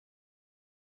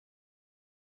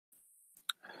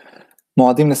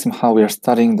Moadim Lesimcha, we are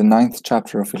studying the 9th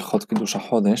chapter of Ilchot Kiddush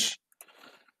HaChodesh.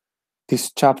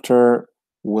 This chapter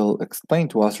will explain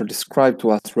to us, or describe to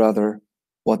us rather,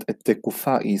 what a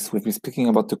tekufa is. We've been speaking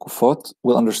about tekufot.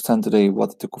 We'll understand today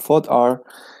what tekufot are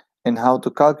and how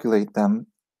to calculate them.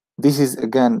 This is,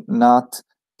 again, not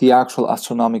the actual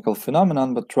astronomical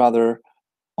phenomenon, but rather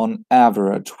on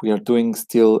average. We are doing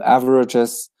still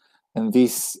averages, and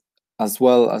this, as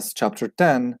well as chapter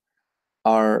 10,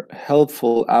 are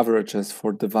helpful averages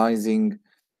for devising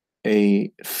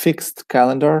a fixed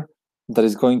calendar that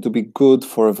is going to be good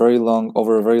for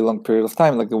over a very long period of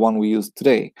time, like the one we use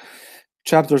today.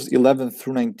 Chapters 11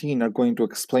 through 19 are going to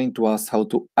explain to us how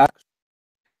to actually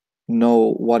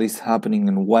know what is happening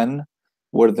and when,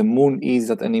 where the moon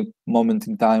is at any moment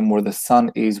in time, where the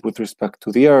sun is with respect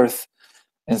to the earth,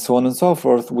 and so on and so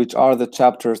forth, which are the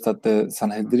chapters that the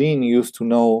Sanhedrin used to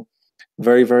know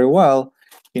very, very well,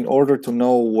 in order to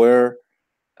know where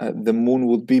the moon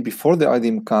would be before the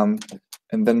Eidim come,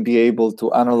 and then be able to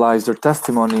analyze their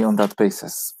testimony on that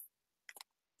basis.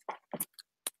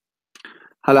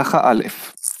 Halacha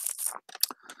Aleph.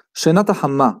 Shenat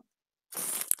HaHama,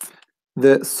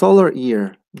 the solar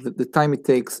year, the time it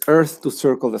takes Earth to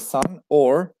circle the sun,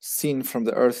 or, seen from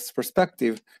the Earth's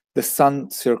perspective, the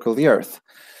sun circle the Earth.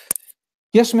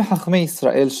 יש מחכמי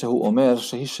ישראל שהוא אומר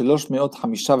שהיא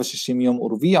 365 יום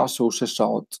ורביע שהוא 6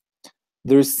 שעות.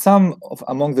 There is some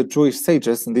among the Jewish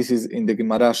sages, and this is in the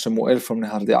Gemara Shemuel from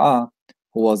Nehardea,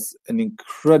 who was an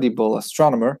incredible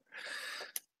astronomer.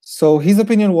 So his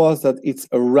opinion was that it's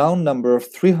a round number of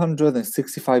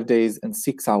 365 days and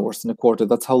 6 hours in a quarter.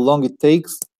 That's how long it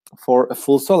takes for a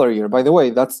full solar year. By the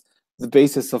way, that's the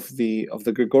basis of the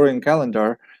Gregorian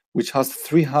calendar, which has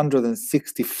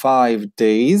 365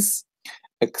 days,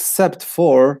 except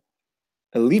for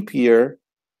a leap year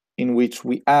in which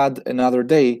we add another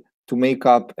day to make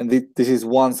up, and this is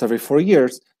once every 4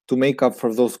 years, to make up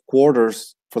for those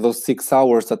quarters, for those 6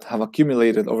 hours that have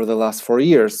accumulated over the last 4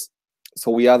 years.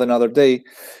 So we add another day,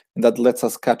 and that lets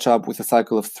us catch up with a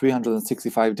cycle of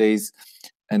 365 days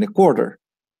and a quarter.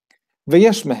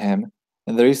 Veyesh mehem,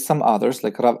 and there is some others,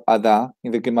 like Rav Ada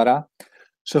in the Gemara,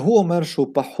 shehu omer shu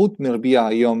pahut mirbiya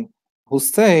hayom, who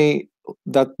say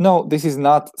that no, this is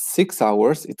not 6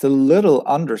 hours, it's a little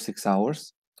under 6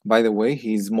 hours. By the way,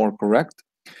 he is more correct.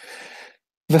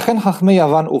 And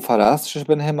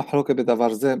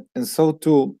so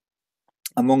too,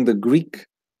 among the Greek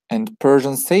and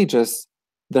Persian sages,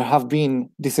 there have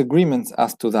been disagreements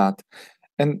as to that.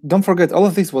 And don't forget, all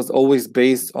of this was always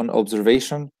based on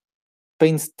observation,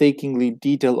 painstakingly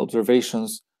detailed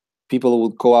observations. People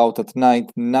would go out at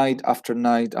night, night after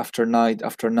night after night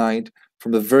after night,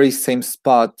 from the very same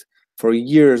spot for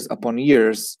years upon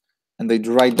years, and they'd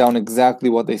write down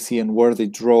exactly what they see and where they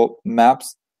draw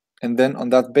maps. And then on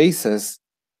that basis,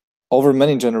 over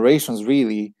many generations,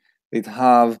 really, they'd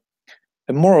have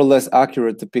a more or less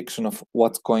accurate depiction of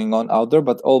what's going on out there,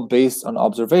 but all based on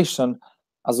observation,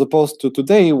 as opposed to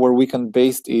today, where we can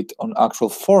base it on actual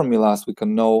formulas. We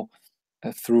can know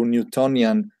through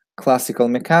Newtonian classical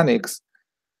mechanics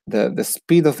the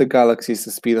speed of the galaxies,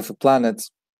 the speed of the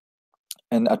planets,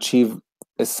 and achieve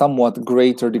a somewhat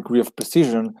greater degree of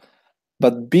precision.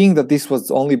 But being that this was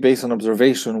only based on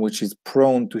observation, which is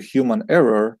prone to human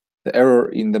error, the error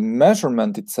in the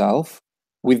measurement itself,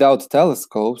 without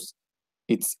telescopes,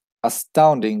 it's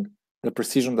astounding the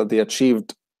precision that they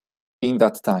achieved in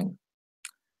that time.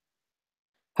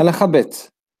 Halacha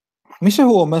bet.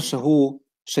 Mishehu omer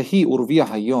shehi urviya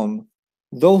hayom,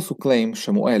 those who claim,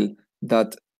 Shemuel,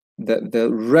 that the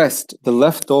rest, the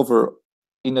leftover,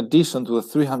 in addition to the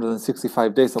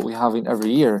 365 days that we have in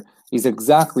every year, is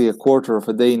exactly a quarter of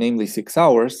a day, namely 6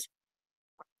 hours.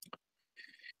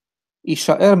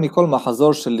 Then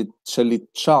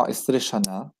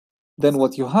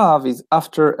what you have is,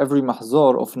 after every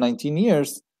mahzor of 19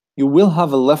 years, you will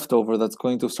have a leftover that's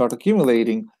going to start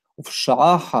accumulating of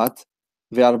sha'ahat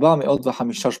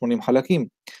halakim.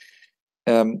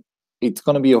 It's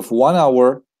going to be of 1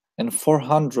 hour and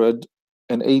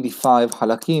 485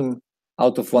 halakim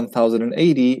out of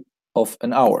 1080 of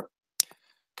an hour.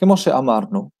 כמו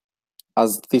שאמרנו,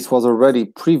 as this was already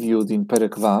previewed in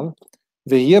פרק ו',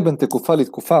 ויהיה בין תקופה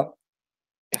לתקופה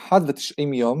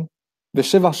 91 יום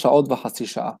ו7 שעות וחצי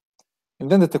שעה. And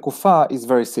then the tekufa is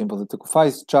very simple. The tekufa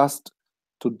is just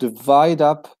to divide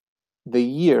up the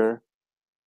year,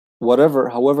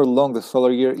 however long the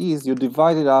solar year is, you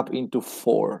divide it up into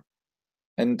 4.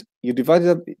 And you divide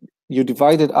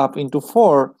it up into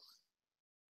 4,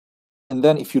 and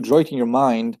then if you draw it in your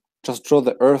mind, just draw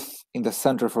the Earth in the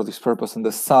center for this purpose and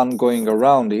the sun going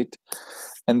around it,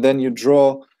 and then you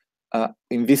draw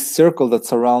in this circle that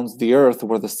surrounds the earth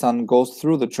where the sun goes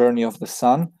through the journey of the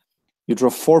sun, you draw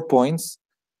 4 points,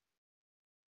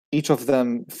 each of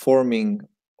them forming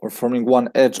one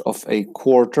edge of a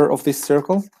quarter of this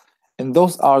circle, and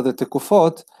those are the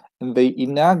tekufot, and they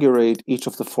inaugurate each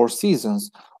of the 4 seasons.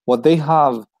 What they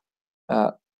have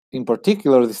in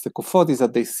particular, this tekufot, is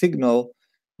that they signal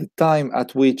the time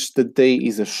at which the day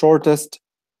is the shortest,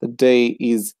 the day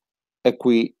is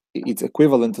it's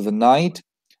equivalent to the night,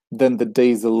 then the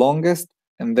day is the longest,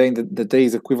 and then the day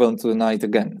is equivalent to the night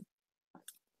again.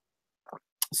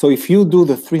 So if you do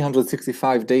the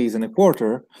 365 days in a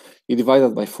quarter, you divide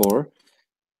that by 4.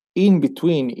 In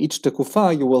between each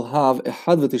tekufa, you will have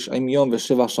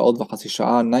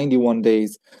 91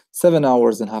 days, 7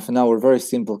 hours and half an hour. Very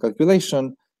simple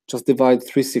calculation. Just divide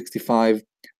 365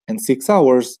 and 6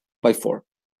 hours by 4.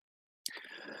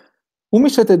 And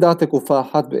it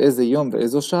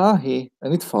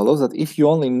follows that if you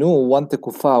only knew one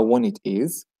tekufa when it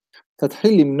is, then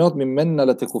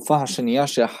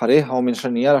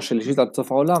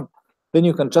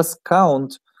you can just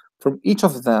count from each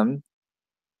of them,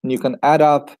 and you can add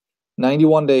up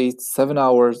 91 days, 7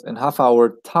 hours and half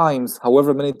hour times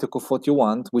however many tekufot you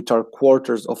want, which are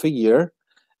quarters of a year.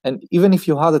 And even if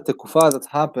you had a tekufa that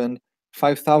happened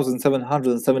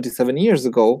 5,777 years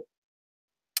ago,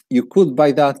 you could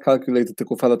by that calculate the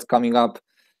tekufa that's coming up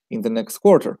in the next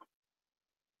quarter.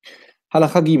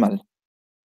 Halacha Gimal.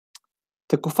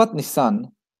 Tekufat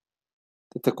Nisan,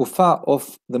 the tekufa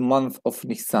of the month of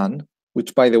Nisan,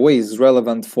 which by the way is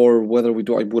relevant for whether we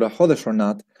do Ibura Chodesh or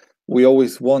not. We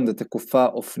always want the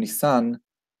tekufa of Nisan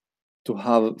to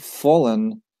have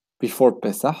fallen before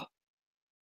Pesach,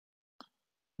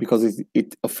 because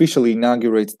it officially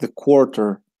inaugurates the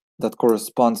quarter that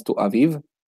corresponds to Aviv.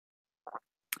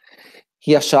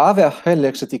 This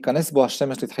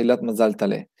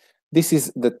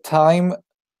is the time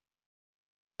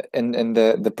and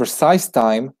the precise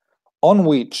time on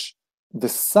which the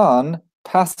sun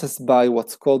passes by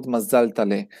what's called Mazal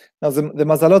Taleh. Now, the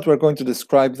Mazalot, we're going to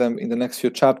describe them in the next few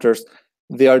chapters.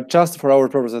 They are just, for our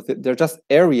purposes, they're just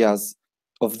areas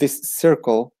of this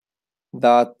circle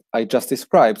that I just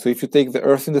described. So if you take the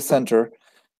earth in the center,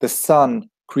 the sun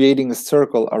creating a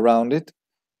circle around it,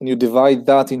 and you divide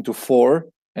that into 4,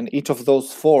 and each of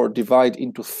those 4 divide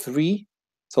into 3.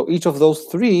 So each of those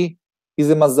 3 is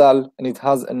a mazal, and it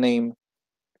has a name.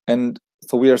 And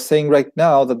so we are saying right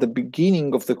now that the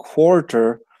beginning of the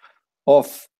quarter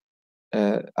of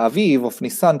Aviv, of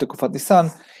Nisan, Tekufat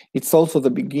Nisan, it's also the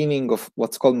beginning of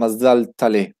what's called Mazal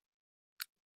Taleh.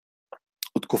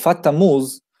 Utkufat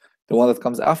Tammuz, the one that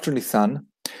comes after Nisan,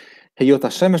 Heyot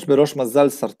HaShemesh Berosh Mazal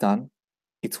Sartan,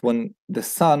 it's when the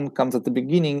sun comes at the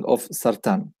beginning of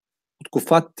Sartan.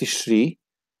 Utkufat Tishri,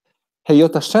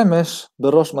 Heyot HaShemesh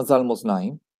Berosh Mazal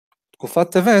Moznaim,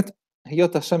 Utkufat Tevet,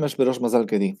 Heyot HaShemesh Berosh Mazal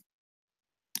Gedi.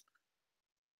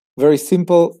 Very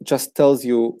simple, just tells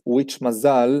you which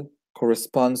mazal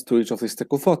corresponds to each of these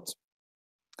tekufot.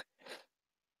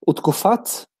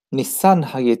 Utkufat Nisan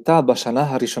hayeta bashana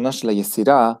harishona shel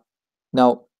hayesira.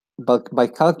 Now, by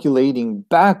calculating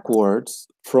backwards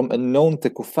from a known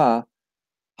tekufa,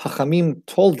 Hachamim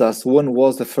told us when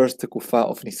was the first tekufa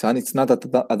of Nisan. It's not that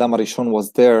Adam Harishon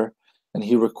was there and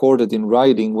he recorded in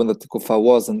writing when the tekufa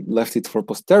was and left it for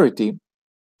posterity,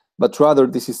 but rather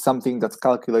this is something that's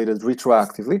calculated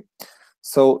retroactively.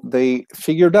 So they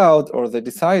figured out, or they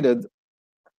decided,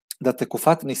 that the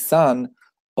Tekufat Nisan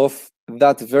of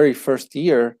that very first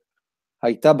year,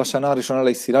 Hayta b'shana harishona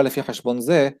le'isira lefi cheshbon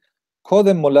zeh,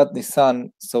 kodem molad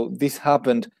Nisan. So this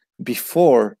happened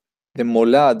before the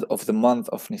molad of the month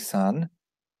of Nisan,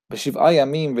 b'shiv'a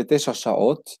yamim v'tesha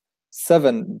sha'ot,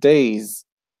 7 days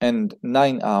and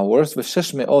 9 hours,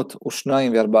 v'shesh me'ot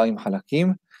u'shnayim v'arba'im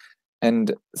halakim,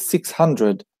 and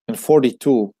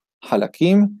 642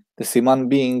 halakim, the siman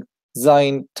being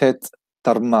Zayin Tet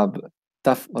Tarmab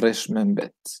Taf Resh Mem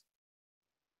Bet.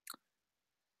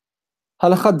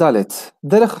 Halacha Dalet,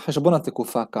 Derech Heshbon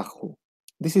HaTekufa Kach hu.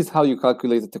 This is how you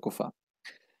calculate the tekufa.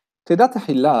 תדע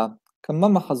תחילה כמה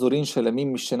מחזורים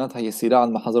שלמים משנת היסירה על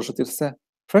מחזור שתרצה.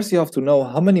 First you have to know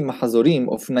how many מחזורים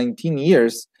of 19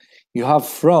 years you have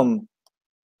from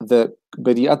the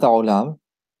בריאת העולם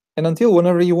and until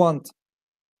whenever you want.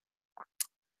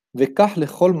 וכך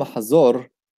לכל מחזור,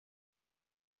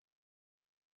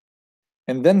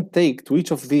 and then take to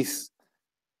each of these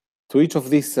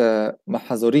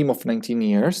מחזורים of 19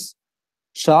 years,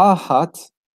 שעה אחת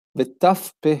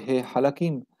ותף פה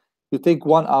חלקים. You take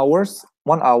 1 hour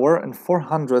and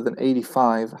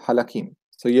 485 halakim.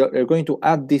 So you're going to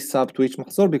add this up to each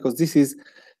mahzor because this is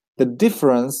the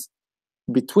difference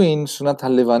between שנת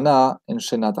הלבנה and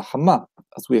שנת החמה,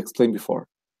 as we explained before.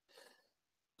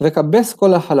 לקבץ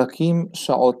כל החלקים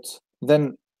שעות,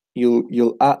 then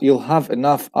you'll have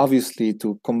enough, obviously,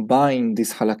 to combine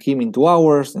these חלקים into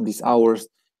hours, and these hours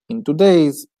into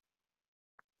days,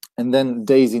 and then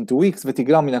days into weeks,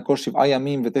 ותגרע מן הכל 7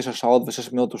 ימים ו9 שעות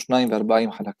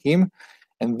ו642 חלקים,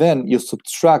 and then you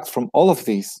subtract from all of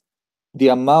these the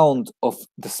amount of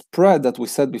the spread that we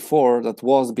said before that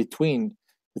was between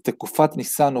the Tekufat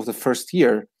Nisan of the first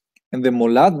year and the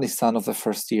Molad Nisan of the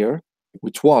first year,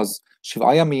 which was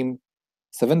 7 ימים,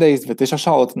 7 days ו9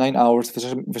 שעות, 9 hours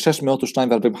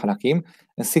ו642 חלקים,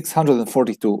 and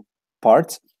 642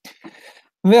 parts.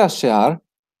 והשאר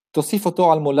תוסיף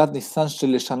אותו על מולד ניסן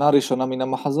של שנה ראשונה מן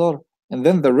המחזור, and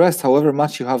then the rest, however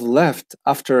much you have left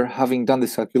after having done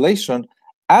this calculation,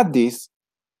 add this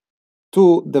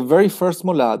to the very first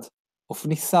molad of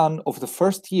Nisan of the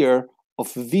first year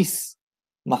of this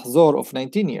מחזור of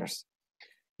 19 years.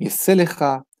 יצא לך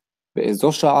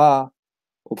באיזו שעה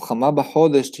ובכמה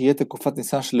בחודש תהיה תקופת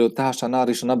ניסן של אותה השנה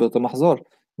הראשונה באותו מחזור.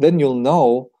 Then you'll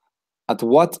know at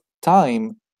what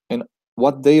time and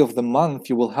what day of the month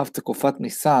you will have תקופת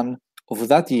ניסן of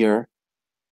that year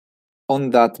on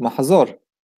that מחזור.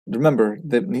 Remember,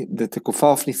 the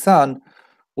תקופה of Nisan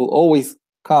will always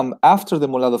come after the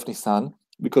molad of Nisan,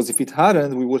 because if it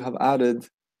hadn't, we would have added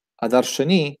Adar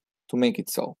Shani to make it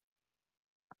so.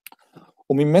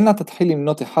 וממנה תתחיל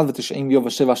למנות 91 יום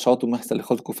ו7 שעות ומחצה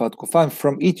לכל תקופה ותקופה, and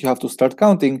from it you have to start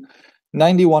counting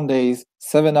 91 days,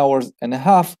 7 hours and a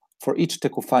half for each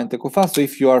תקופה and תקופה. So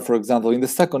if you are, for example, in the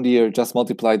second year, just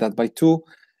multiply that by 2,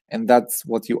 and that's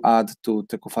what you add to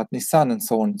תקופת ניסן, and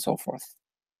so on and so forth.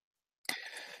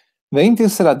 ואם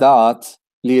תרצה לדעת,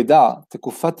 לידע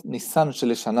תקופת ניסן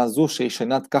של שנה זו שהיא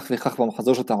שנת כך וכך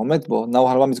במחזור שאתה עומד בו, now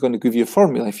Harambam is going to give you a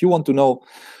formula. If you want to know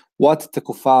what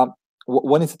תקופה,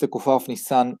 when is the תקופה of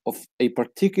Nisan of a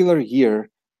particular year,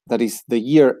 that is the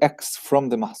year X from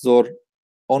the מחזור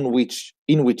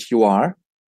in which you are,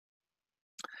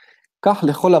 כך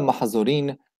לכל המחזורים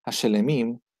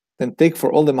השלמים, then take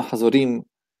for all the מחזורים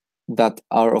that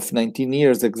are of 19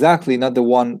 years exactly, not the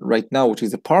one right now which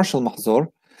is a partial מחזור,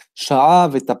 שעה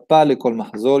וטפה לכל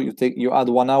מחזור, you add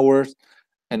 1 hour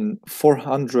and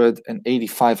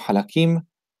 485 חלקים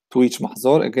to each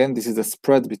מחזור. Again, this is a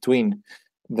spread between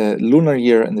the lunar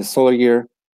year and the solar year.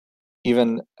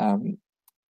 Even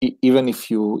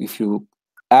if you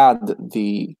add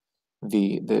the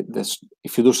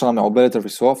if you do שנה מעוברת every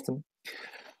so often.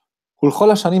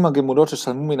 ולכל השנים הגמורות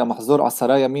ששלמו מן המחזור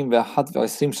 10 ימים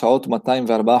ו21 שעות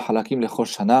ו204 חלקים לכל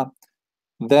שנה.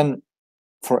 Then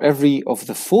for every of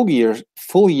the full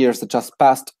years that just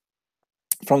passed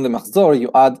from the מחזור, you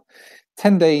add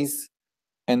 10 days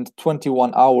and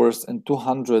 21 hours and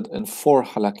 204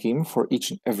 halakim for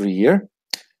each and every year.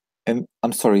 And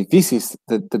I'm sorry, this is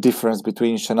the difference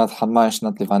between Shanat Hama and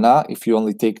Shanat Levana. If you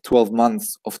only take 12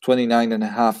 months of 29 and a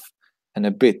half and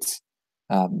a bit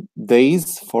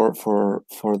days for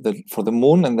the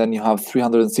moon, and then you have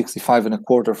 365 and a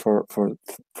quarter for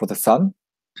the sun.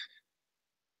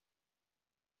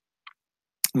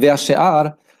 והשאר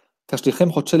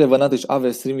תשליכם חודשי לבנה 9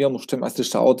 ו20 יום ו12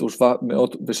 שעות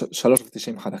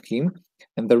ו793 חלקים,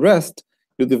 and the rest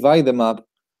you divide them up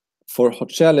for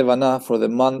חודשי הלבנה for the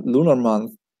lunar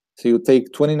month, so you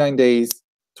take 29 days,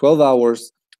 12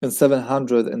 hours and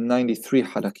 793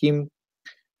 חלקים,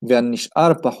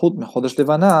 והנשאר פחות מחודש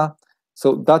לבנה, so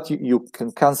that you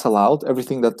can cancel out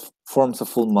everything that forms a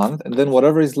full month, and then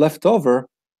whatever is left over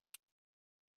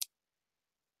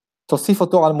תוסיף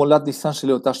אותו על מולד ניסן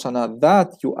של אותה שנה, that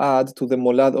you add to the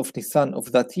molad of Nisan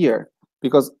of that year,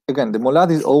 because again the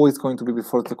molad is always going to be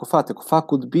before tekufa. Tekufa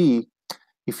could be,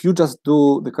 if you just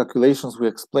do the calculations we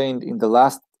explained in the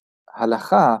last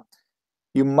halacha,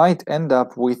 you might end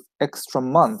up with extra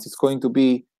months. It's going to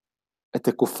be a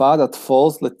tekufa that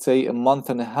falls, let's say, a month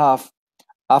and a half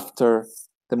after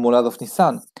the molad of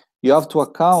Nisan. You have to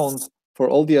account for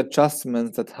all the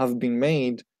adjustments that have been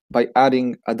made by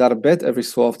adding Adar Bet every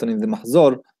so often in the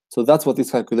mahzor. So that's what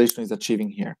this calculation is achieving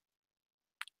here.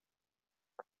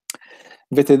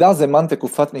 ותדע זמן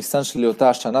תקופת ניסן של אותה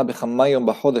השנה בכמה יום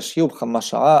בחודש היא ובכמה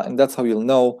שעה, and that's how you'll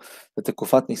know the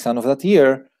תקופת ניסן of that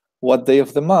year, what day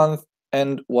of the month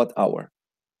and what hour.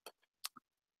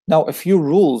 Now, a few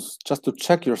rules just to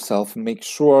check yourself and make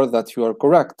sure that you are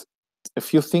correct. A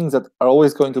few things that are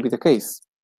always going to be the case.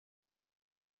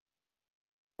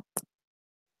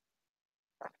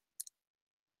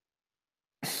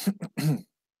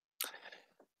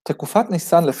 תקופת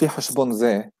ניסן לפי חשבון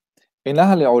זה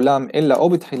אינה לעולם אלא או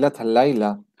בתחילת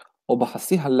הלילה או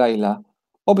בחצי הלילה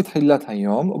או בתחילת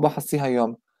היום או בחצי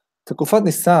היום. Tekufat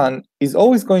Nisan is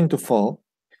always going to fall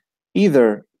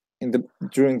either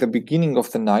during the beginning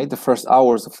of the night, the first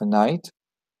hours of the night,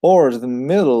 or the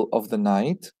middle of the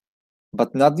night,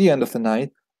 but not the end of the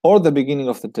night, or the beginning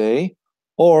of the day,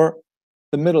 or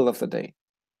the middle of the day.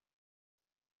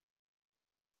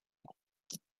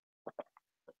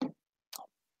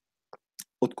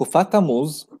 ותקופת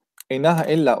תמוז אינה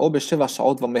אלא או ב7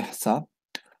 שעות ומחצה,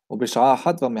 או בשעה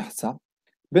 1 ומחצה,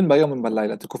 בין ביום ובין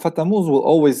בלילה. תקופת תמוז will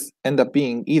always end up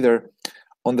being either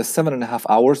on the 7.5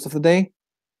 hours of the day,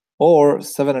 or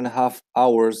 7.5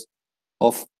 hours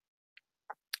of,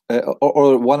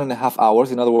 or 1.5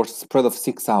 hours, in other words, spread of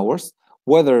 6 hours,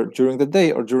 whether during the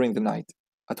day or during the night,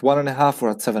 at 1.5 or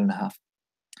at 7.5.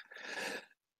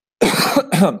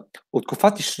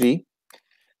 ותקופת תשרי,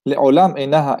 לעולם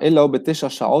אינها אלא ב9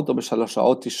 שעות או ב3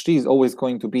 שעות. תשרי is always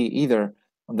going to be either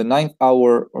on the 9th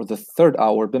hour or the 3rd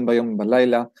hour, בין ביום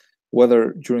ובלילה,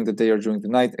 whether during the day or during the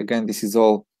night. Again, this is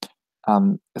all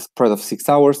a spread of 6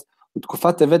 hours.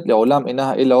 ותקופת טבת לעולם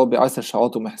אינها אלא או ב10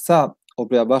 שעות ומחצה, או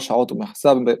ב4 שעות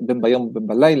ומחצה, בין ביום ובין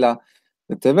בלילה.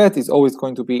 The Tevet is always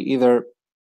going to be either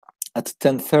at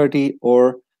 10:30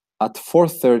 or at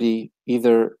 4:30,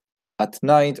 either at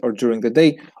night or during the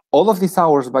day. All of these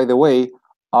hours, by the way,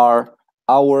 are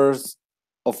hours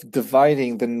of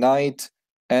dividing the night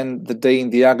and the day in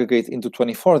the aggregate into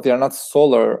 24. They are not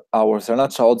solar hours. They're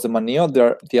not sha'ot zemaniyot.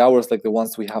 They're the hours like the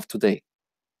ones we have today.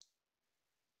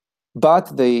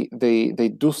 But they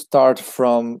do start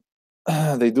from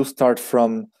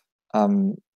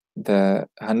the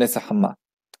Hanes HaHama.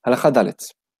 הלכה ד'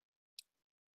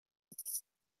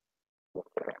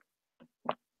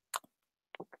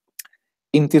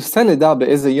 אם תרצה לדע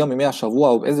באיזה יום ימי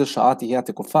השבוע ובאיזה שעה תהיה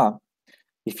התקופה,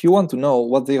 if you want to know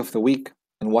what day of the week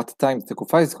and what time the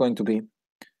תקופה is going to be,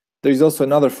 there is also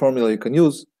another formula you can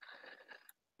use.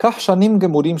 קח שנים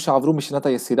גמורים שעברו משנת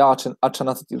היסירה עד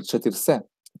שנת שתרצה.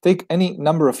 Take any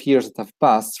number of years that have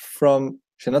passed from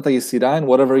שנת היסירה and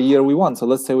whatever year we want. So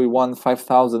let's say we want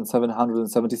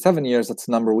 5,777 years, that's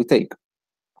the number we take.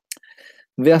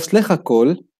 והשלך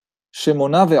הכל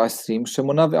שמונה ועשרים,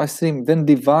 then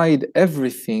divide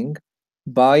everything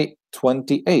by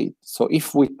 28. So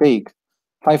if we take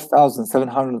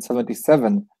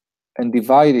 5,777 and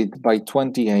divide it by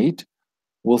 28,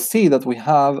 we'll see that we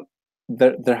have,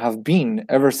 there have been,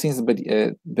 ever since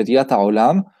Bediat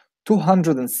HaOlam,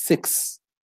 206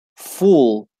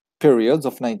 full periods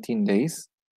of 19 days.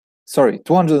 Sorry,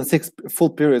 206 full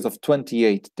periods of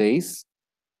 28 days.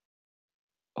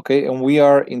 Okay, and we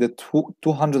are in the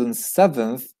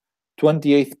 207th,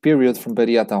 28th period from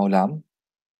Beriat HaOlam.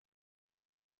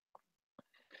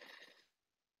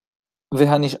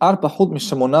 והנשאר פחות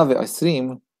משמונה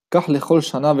ועשרים, כך לכל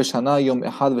שנה ושנה יום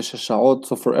אחד ושש שעות.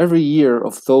 So for every year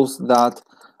of those that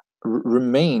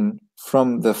remain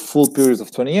from the full periods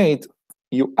of 28,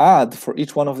 you add for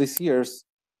each one of these years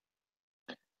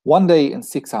 1 day and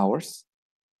 6 hours.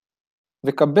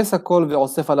 וכבס הכל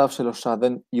ועוסף עליו שלושה,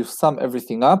 then you sum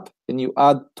everything up and you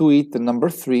add to it the number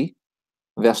 3.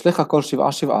 והשלך הכל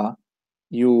שבעה,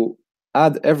 you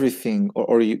add everything,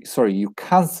 you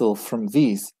cancel from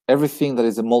these everything that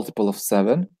is a multiple of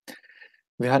 7.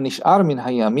 והנשאר מן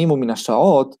הימים ומן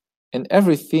השעות, and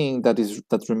everything that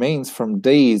remains from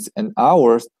days and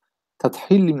hours,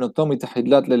 תתחיל למנותו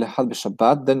מתחילת ליל אחד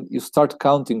בשבת, then you start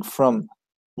counting from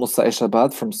מוצאי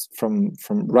שבת, from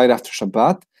right after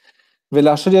Shabbat.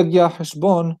 ולאשר יגיע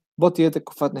החשבון, בוא תהיה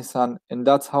תקופת ניסן. And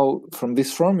that's how, from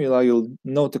this formula, you'll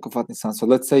know תקופת ניסן. So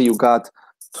let's say you got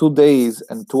 2 days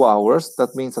and 2 hours.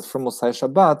 That means that from מוצאי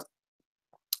Shabbat,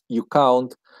 you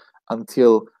count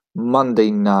until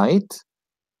Monday night,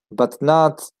 but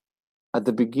not at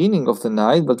the beginning of the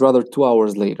night, but rather 2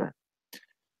 hours later.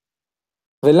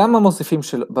 ולמה מוסיפים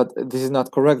שלא? But this is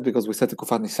not correct, because we said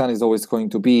תקופת ניסן is always going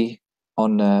to be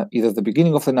on either the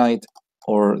beginning of the night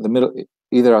or the middle,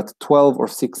 either at 12 or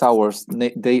 6 hours,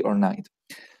 day or night.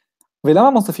 ולמה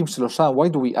מוסיפים שלושה? Why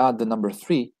do we add the number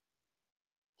 3?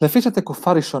 לפי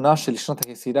שהתקופה הראשונה של שנת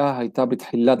היסירה הייתה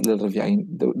בתחילת ליל רביעי.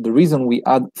 The reason we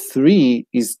add 3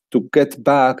 is to get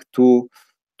back to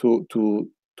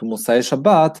מוצאי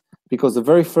שבת, because the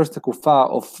very first תקופה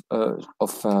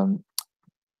of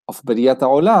בריאת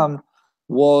העולם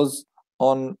was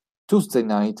on Tuesday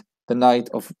night, the night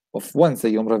of Wednesday,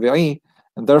 יום רביעי.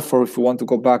 And therefore, if we want to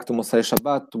go back to Mosai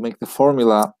Shabbat to make the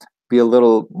formula be a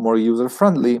little more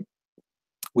user-friendly,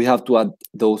 we have to add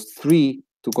those 3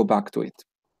 to go back to it.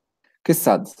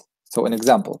 כיצד? So an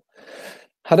example.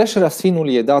 הרי שעשינו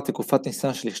לידע תקופת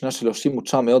ניסן של שנה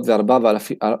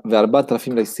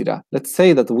 34,004 ליסירה. Let's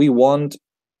say that we want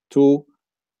to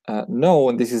know,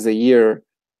 and this is a year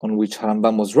on which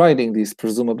Harambam was writing this,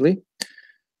 presumably,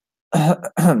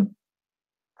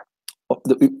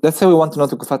 let's say we want to know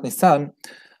תקופת ניסן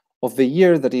of the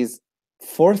year that is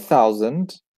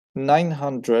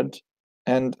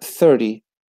 4,930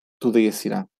 to the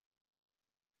יסירה.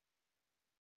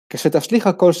 כשתשליך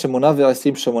הכל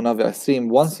 820,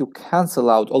 once you cancel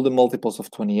out all the multiples of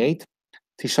 28,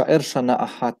 תישאר שנה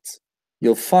אחת.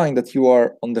 You'll find that you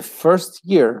are on the first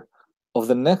year of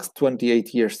the next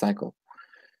 28-year cycle.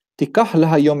 תיקח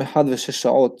לה יום אחד ושש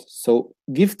שעות, so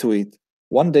give to it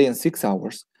 1 day and 6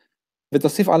 hours,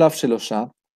 ותוסיף עליו 3,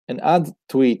 and add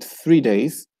to it 3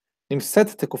 days, נמסת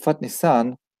תקופת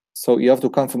ניסן, so you have to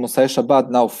count from מוצאי שבת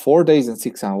now 4 days and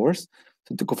 6 hours,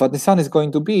 so תקופת ניסן is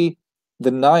going to be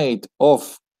the night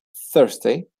of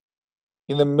Thursday,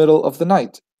 in the middle of the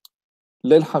night.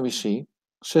 ליל חמישי,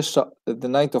 the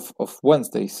night of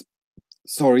Wednesday,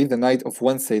 the night of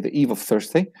Wednesday, the eve of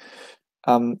Thursday,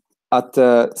 at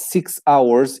 6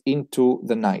 hours into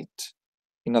the night.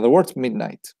 In other words,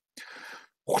 midnight.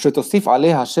 וכשתוסיף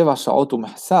עליה 7 שעות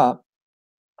ומחסה,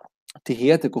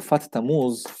 תהיה תקופת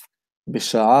תמוז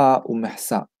בשעה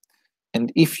ומחסה.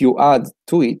 And if you add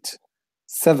to it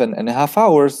 7.5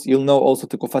 hours, you'll know also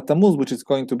תקופת תמוז, which is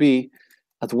going to be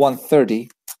at 1:30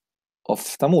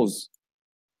 of תמוז.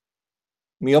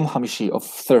 מיום חמישי, of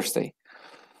Thursday.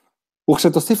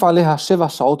 וכשתוסיף עליה 7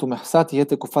 שעות ומחסה, תהיה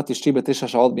תקופת תשרי ב9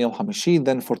 שעות ביום חמישי,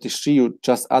 then for תשרי you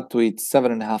just add to it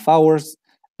 7.5 hours,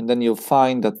 and then you'll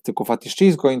find that תקופת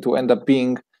תשרי is going to end up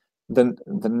being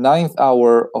the 9th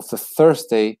hour of the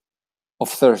Thursday of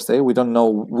Thursday. We don't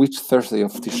know which Thursday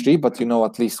of תשרי, but you know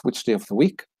at least which day of the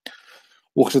week.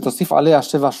 וכשתוסיף עליה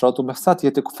 7 שעות ומחסה,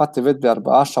 תהיה תקופת טבת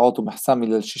ב4 שעות ומחסה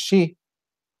מליל שישי,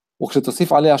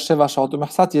 וכשתוסיף עליה 7 שעות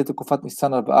ומחסה, תהיה תקופת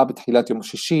ניסן 4 בתחילת יום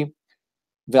שישי,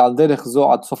 ועל דרך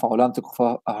זו עד סוף העולם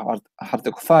תקופה אחר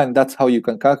תקופה, and that's how you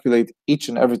can calculate each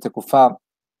and every תקופה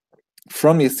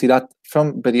from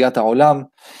בריאת העולם,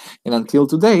 and until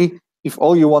today, if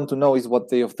all you want to know is what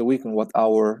day of the week and what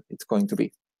hour it's going to be.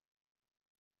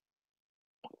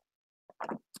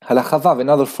 הלכה ו',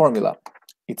 another formula.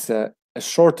 It's a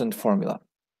shortened formula.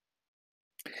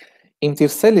 אם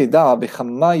תרצה לדע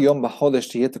בכמה יום בחודש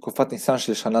תהיה תקופת ניסן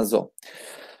של שנה זו.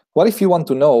 What if you want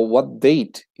to know what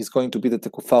date is going to be the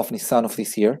תקופה of ניסן of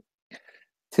this year?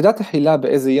 תדע תחילה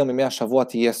באיזה יום ימי השבוע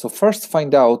תהיה, so first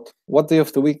find out what day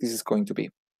of the week this is going to be.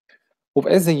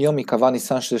 ובאיזה יום יקבע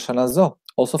ניסן של שנה זו,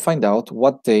 also find out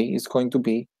what day is going to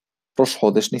be ראש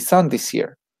חודש ניסן this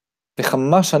year.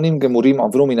 וכמה שנים גמורים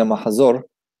עברו מן המחזור,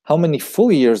 how many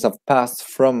full years have passed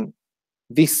from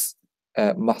this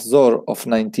מחזור of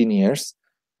 19 years,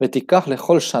 ותיקח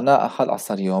לכל שנה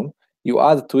 11 יום, you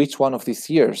add to each one of these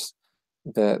years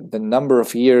the number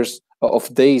of years of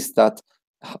days that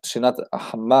שנת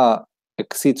החמה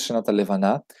exceeds שנת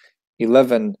הלבנה,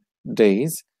 11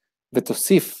 days,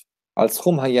 ותוסיף על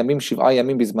סכום הימים 7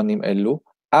 ימים בזמנים אלו,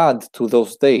 add to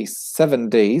those days 7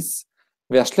 days,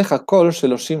 וישלך הכל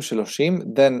 30,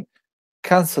 then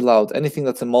cancel out anything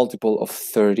that's a multiple of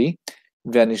 30,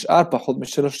 והנשאר פחות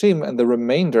מ30, and the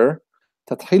remainder,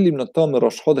 תתחיל למנותו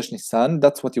מראש חודש ניסן,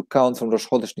 that's what you count from ראש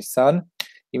חודש ניסן,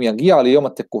 אם יגיע ליום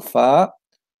התקופה,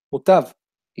 מוטב.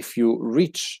 If you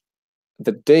reach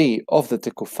the day of the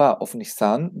תקופה of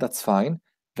ניסן, that's fine,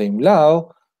 ואם לא,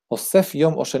 הוסף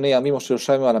יום או שני ימים או 3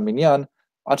 ימים על המניין,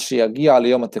 עד שיגיע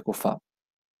ליום התקופה.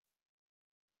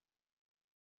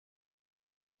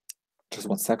 Just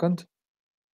 1 second.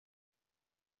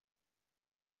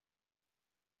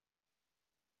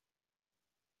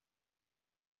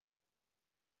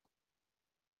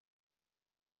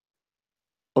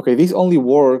 Okay, this only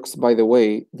works, by the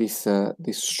way, this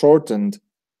shortened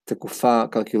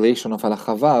tekufa calculation of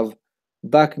Halacha Vav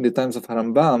back in the times of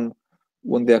Harambam,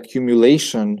 when the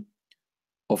accumulation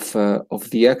of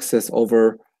the excess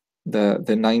over the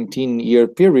 19-year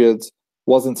period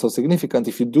wasn't so significant.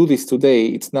 If you do this today,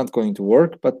 it's not going to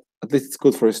work, but at least it's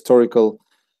good for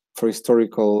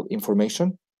historical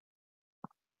information.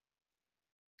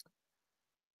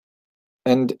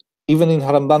 And even in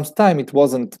Harambam's time, it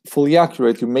wasn't fully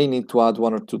accurate. You may need to add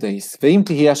 1 or 2 days. ואם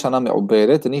תהיה השנה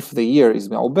מעוברת, and if the year is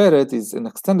מעוברת, is an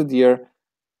extended year,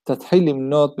 תתחיל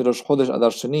למנות בראש חודש אדר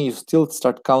שני, you still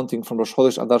start counting from ראש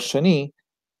חודש אדר שני,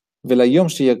 וליום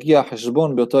שיגיע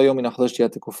החשבון באותו יום מן החודש תהיה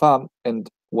התקופה, and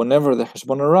whenever the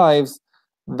חשבון arrives,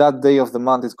 that day of the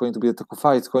month is going to be the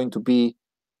תקופה, it's going to be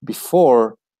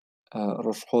before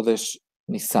ראש חודש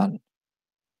ניסן.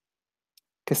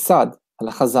 כיצד?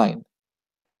 הלכה ז'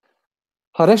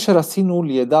 הרי שרצינו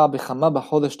לידע בכמה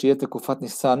בחודש תהיה תקופת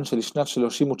ניסן של שנת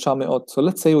 3900. So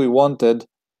let's say we wanted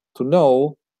to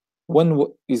know when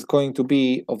is going to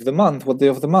be of the month, what day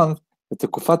of the month, the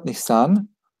תקופת ניסן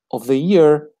of the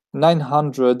year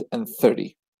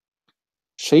 930.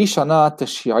 שהיא שנה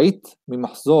תשיעית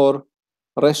ממחזור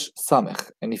רש סמך.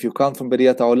 And if you count from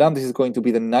בריאת העולם, this is going to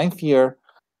be the 9th year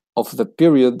of the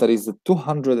period that is the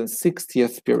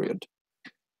 260th period.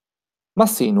 מה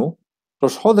עשינו?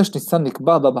 ראש חודש ניסן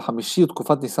נקבע בה בחמישי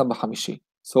ותקופת ניסן בחמישי.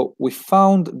 So we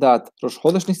found that ראש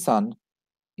חודש ניסן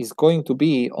is going to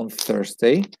be on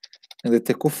Thursday, and the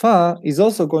tekufa is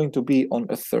also going to be on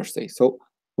a Thursday. So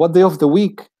what day of the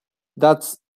week?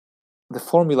 That's the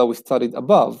formula we studied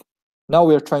above. Now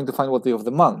we are trying to find what day of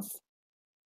the month.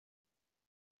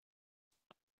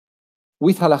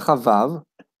 With halacha vav,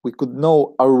 we could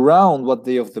know around what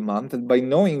day of the month, and by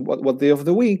knowing what day of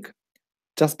the week,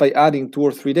 just by adding 2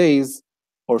 or 3 days,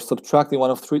 or subtracting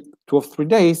 2 of 3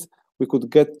 days, we could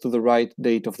get to the right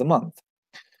date of the month.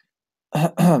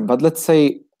 But let's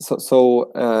say,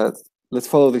 let's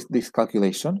follow this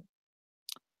calculation.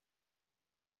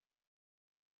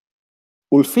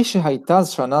 ולפי שהייתה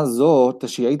שנה זו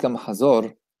תשיעית למחזור,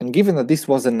 and given that this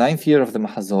was the 9th year of the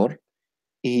מחזור,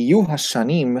 יהיו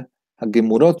השנים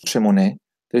הגמורות שמונה,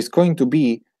 there is going to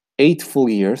be 8 full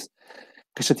years,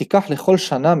 כשתיקח לכל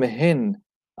שנה מהן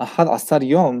 11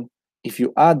 יום, if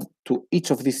you add to each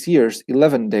of these years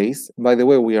 11 days, by the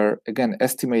way, we are again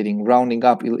estimating, rounding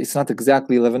up, it's not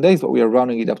exactly 11 days, but we are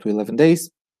rounding it up to 11 days,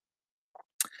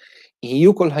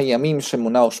 יהיו כל הימים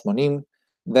שמונה ו80,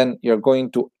 then you're going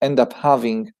to end up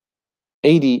having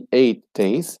 88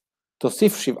 days.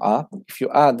 תוסיף 7, if you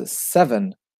add 7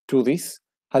 to this,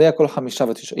 הרי הכל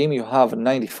 95, you have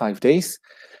 95 days.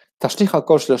 תשליך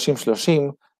הכל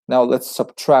 30, now let's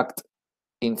subtract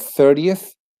in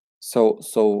 30th,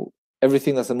 so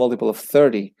everything that's a multiple of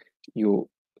 30, you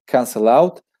cancel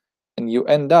out, and you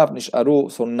end up, נשארו,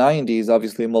 so 90 is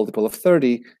obviously a multiple of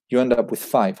 30, you end up with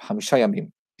 5, 5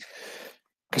 ימים.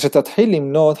 כשתתחיל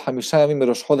למנות 5 ימים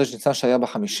מראש חודש ניסן שהיה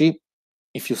בחמישי,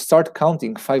 if you start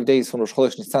counting 5 days from ראש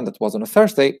חודש ניסן that was on a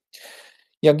Thursday,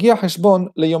 יגיע חשבון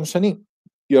ליום שני.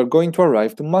 You are going to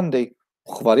arrive to Monday.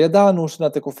 וכבר ידענו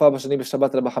שנת תקופה בשני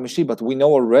בשבת אלא בחמישי, but we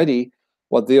know already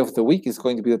what day of the week is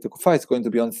going to be the תקופה, it's going to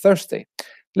be on Thursday.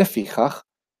 לפיכך,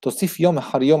 תוסיף יום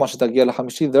אחר יום עד שתגיע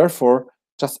לחמישי, therefore,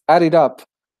 just add it up,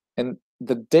 and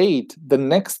the date, the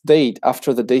next date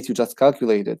after the date you just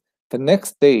calculated, the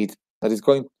next date that is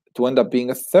going to end up being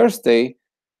a Thursday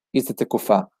is the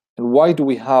tekufa. And why do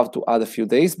we have to add a few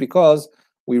days? Because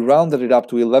we rounded it up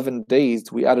to 11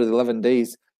 days. We added 11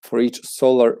 days for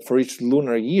each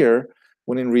lunar year,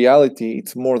 when in reality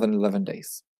it's more than 11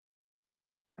 days.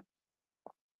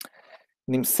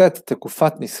 נמצאת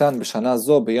תקופת ניסן בשנה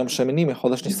זו ביום שמיני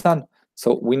מחודש ניסן.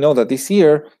 So we know that this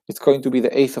year it's going to be the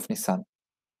 8th of Nisan.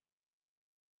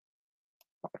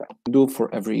 Do for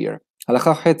every year.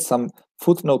 הלכה ח', some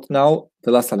footnote now,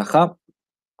 the last הלכה.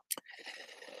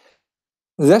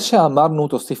 זה שאמרנו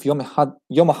תוסיף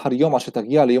יום אחר יום עד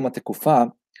שתגיע ליום התקופה,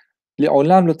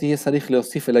 לעולם לא תהיה צריך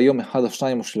להוסיף אלא יום 1 או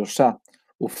 2 או 3,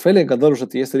 ופלא גדול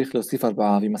שתהיה צריך להוסיף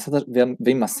 4,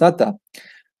 ואם מצאת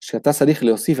שאתה צריך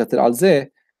להוסיף יותר על זה,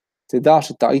 תדע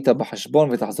שטעית בחשבון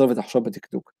ותחזור ותחשוב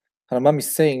בדקדוק. הרמב"ם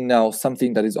is saying now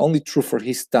something that is only true for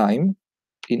his time.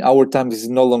 In our time this is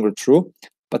no longer true,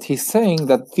 but he's saying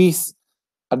that this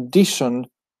addition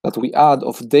that we add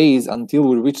of days until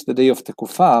we reach the day of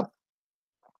Tekufa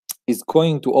is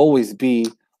going to always be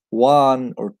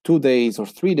 1 or 2 days or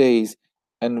 3 days,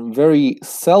 and very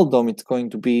seldom it's going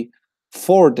to be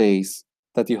 4 days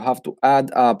that you have to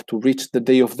add up to reach the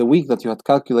day of the week that you had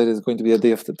calculated is going to be the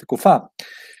day of the Tekufa.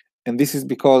 And this is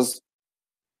because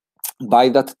by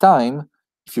that time,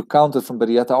 if you counted from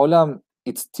Beriyat HaOlam,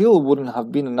 it still wouldn't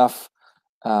have been enough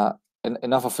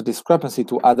of a discrepancy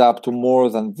to add up to more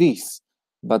than this.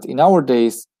 But in our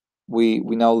days, we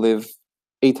now live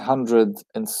 800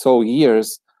 and so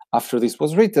years after this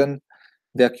was written.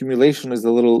 The accumulation is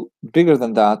a little bigger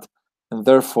than that, and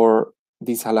therefore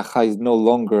this halakha is no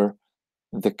longer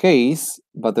the case,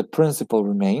 but the principle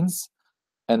remains,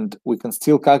 and we can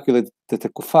still calculate the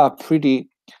tekufa pretty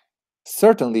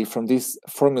certainly from these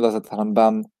formulas that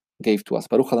Rambam gave to us.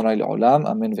 Baruch Adonai le'olam,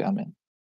 amen ve'amen.